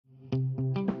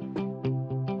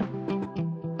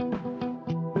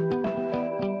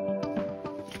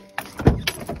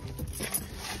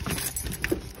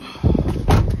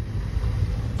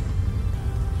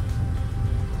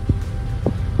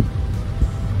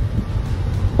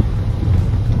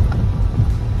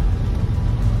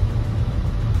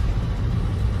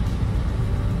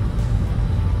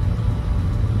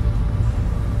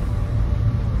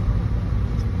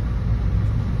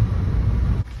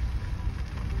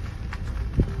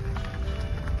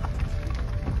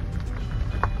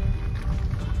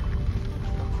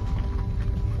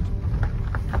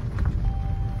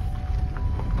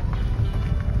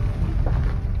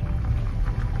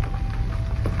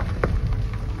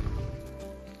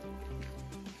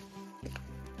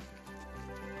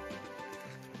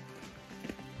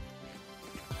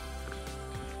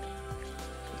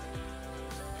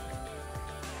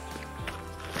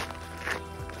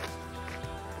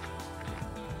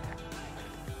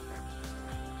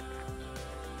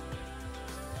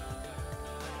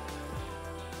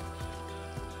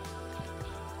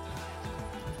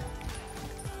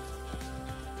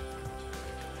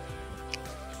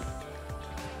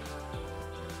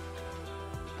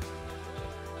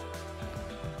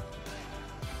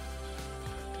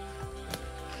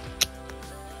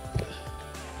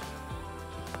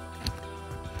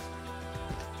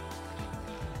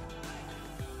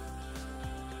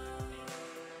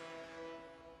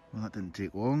that didn't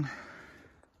take long.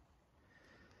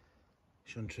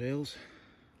 Chanterelles.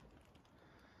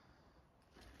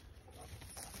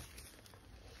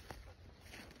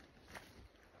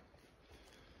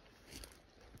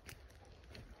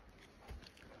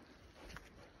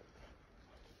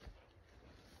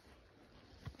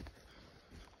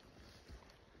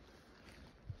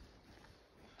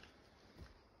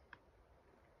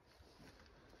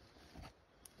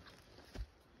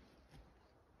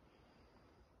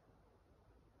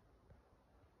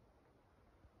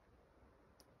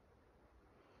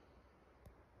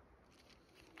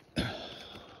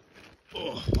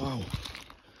 Oh wow,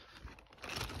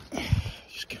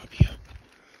 just get up here.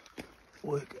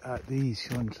 Look at these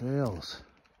chanterelles.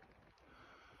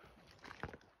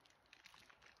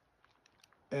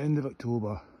 End of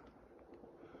October,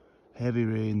 heavy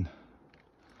rain.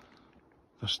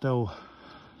 They're still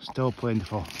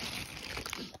plentiful.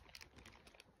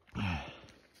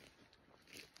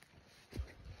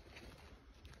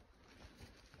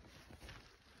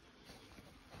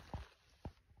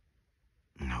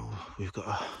 Now we've got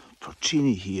a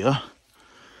porcini here.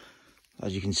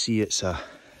 As you can see, it's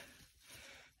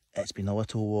been a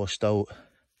little washed out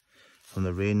from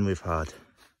the rain we've had,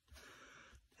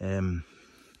 but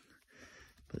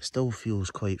it still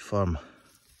feels quite firm.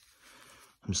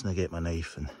 I'm just going to get my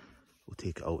knife and we'll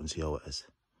take it out and see how it is.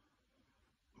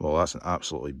 Well, that's an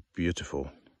absolutely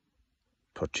beautiful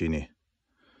porcini.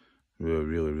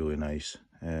 Really nice.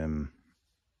 You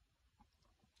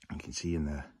can see in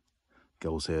the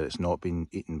gills there, it's not been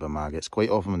eaten by maggots. Quite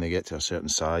often when they get to a certain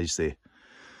size,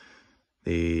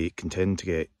 they can tend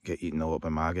to get eaten a lot by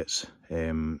maggots.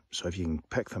 So if you can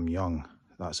pick them young,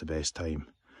 that's the best time.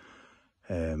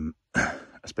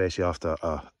 Especially after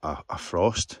a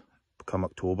frost, come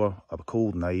October, a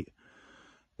cold night,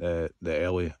 the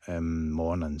early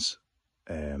mornings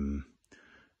can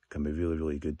be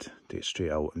really good to get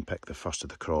straight out and pick the first of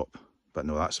the crop. But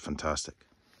no, that's fantastic.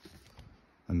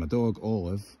 And my dog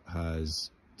Olive has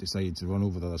decided to run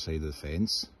over the other side of the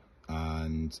fence,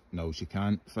 and now she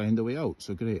can't find a way out.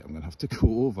 So great, I'm going to have to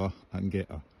go over and get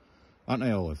her. Aren't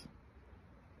I, Olive?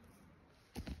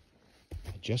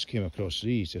 I just came across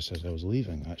these just as I was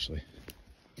leaving, actually.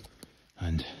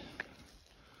 And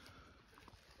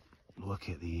look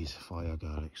at these fire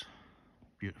agarics.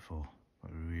 Beautiful,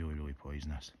 but really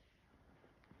poisonous.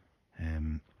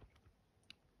 And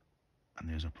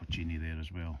there's a porcini there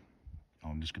as well.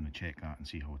 I'm just going to check that and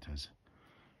see how it is.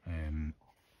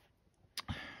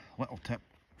 Little tip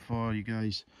for you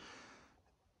guys: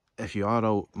 if you are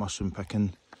out mushroom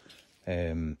picking,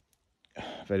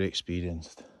 very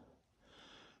experienced,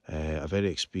 a very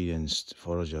experienced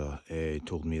forager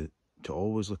told me to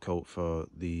always look out for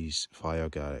these fire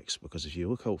agarics, because if you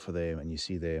look out for them and you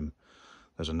see them,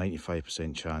 there's a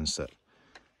 95% chance that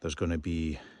there's going to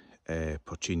be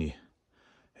porcini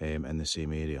in the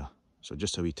same area. So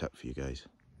just a wee tip for you guys.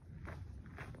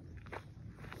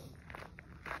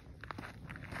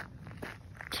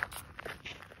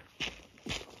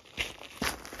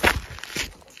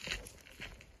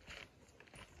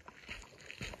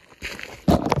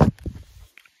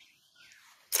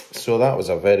 So that was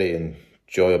a very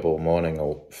enjoyable morning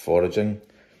of foraging.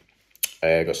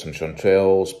 I got some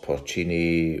chanterelles,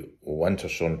 porcini, winter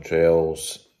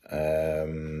chanterelles,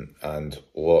 and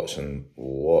lots and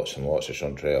lots of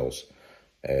chanterelles.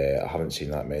 I haven't seen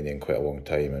that many in quite a long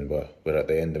time, and we're at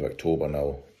the end of October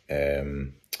now.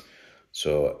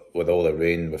 So with all the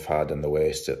rain we've had in the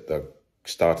west, they're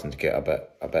starting to get a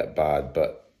bit bad.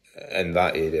 But in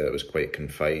that area, it was quite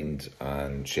confined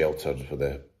and sheltered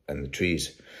in the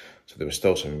trees. So there were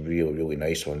still some really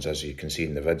nice ones, as you can see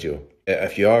in the video.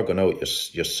 If you are going out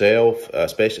yourself,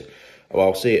 especially, well,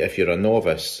 I'll say if you're a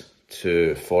novice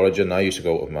to foraging, I used to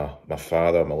go out with my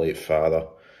father, my late father,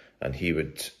 and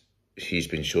he's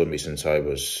been showing me since I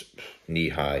was knee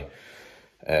high.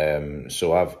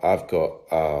 So I've got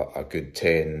a good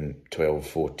 10, 12,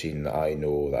 14 that I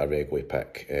know that I regularly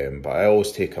pick. But I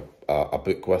always take a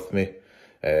book with me,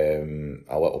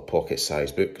 a little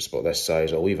pocket-sized book. It's about this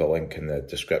size. I'll leave a link in the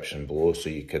description below so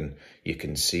you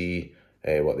can see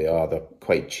what they are. They're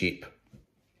quite cheap,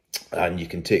 and you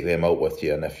can take them out with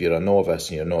you. And if you're a novice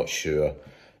and you're not sure,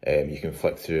 you can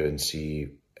flick through and see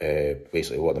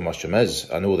basically what the mushroom is.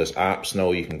 I know there's apps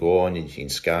now you can go on and you can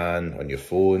scan on your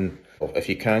phone. If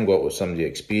you can go out with somebody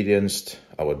experienced,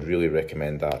 I would really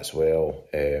recommend that as well.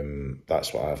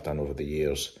 That's what I've done over the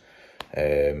years.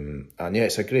 And yeah,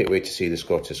 it's a great way to see the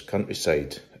Scottish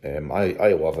countryside.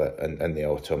 I love it in the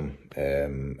autumn.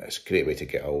 It's a great way to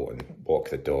get out and walk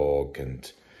the dog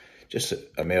and just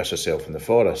immerse yourself in the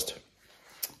forest.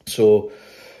 So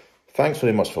Thanks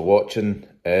very much for watching.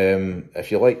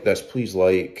 If you like this, please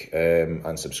like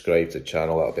and subscribe to the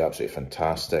channel. That'll be absolutely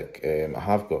fantastic. I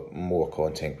have got more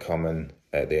content coming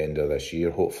at the end of this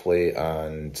year, hopefully,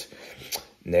 and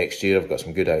next year I've got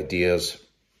some good ideas.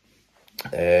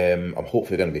 I'm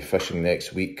hopefully going to be fishing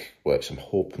next week, which I'm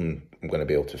hoping I'm going to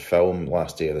be able to film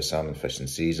last day of the salmon fishing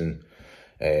season.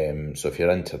 So if you're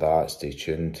into that, stay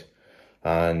tuned.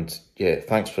 And yeah,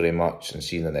 thanks very much and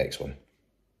see you in the next one.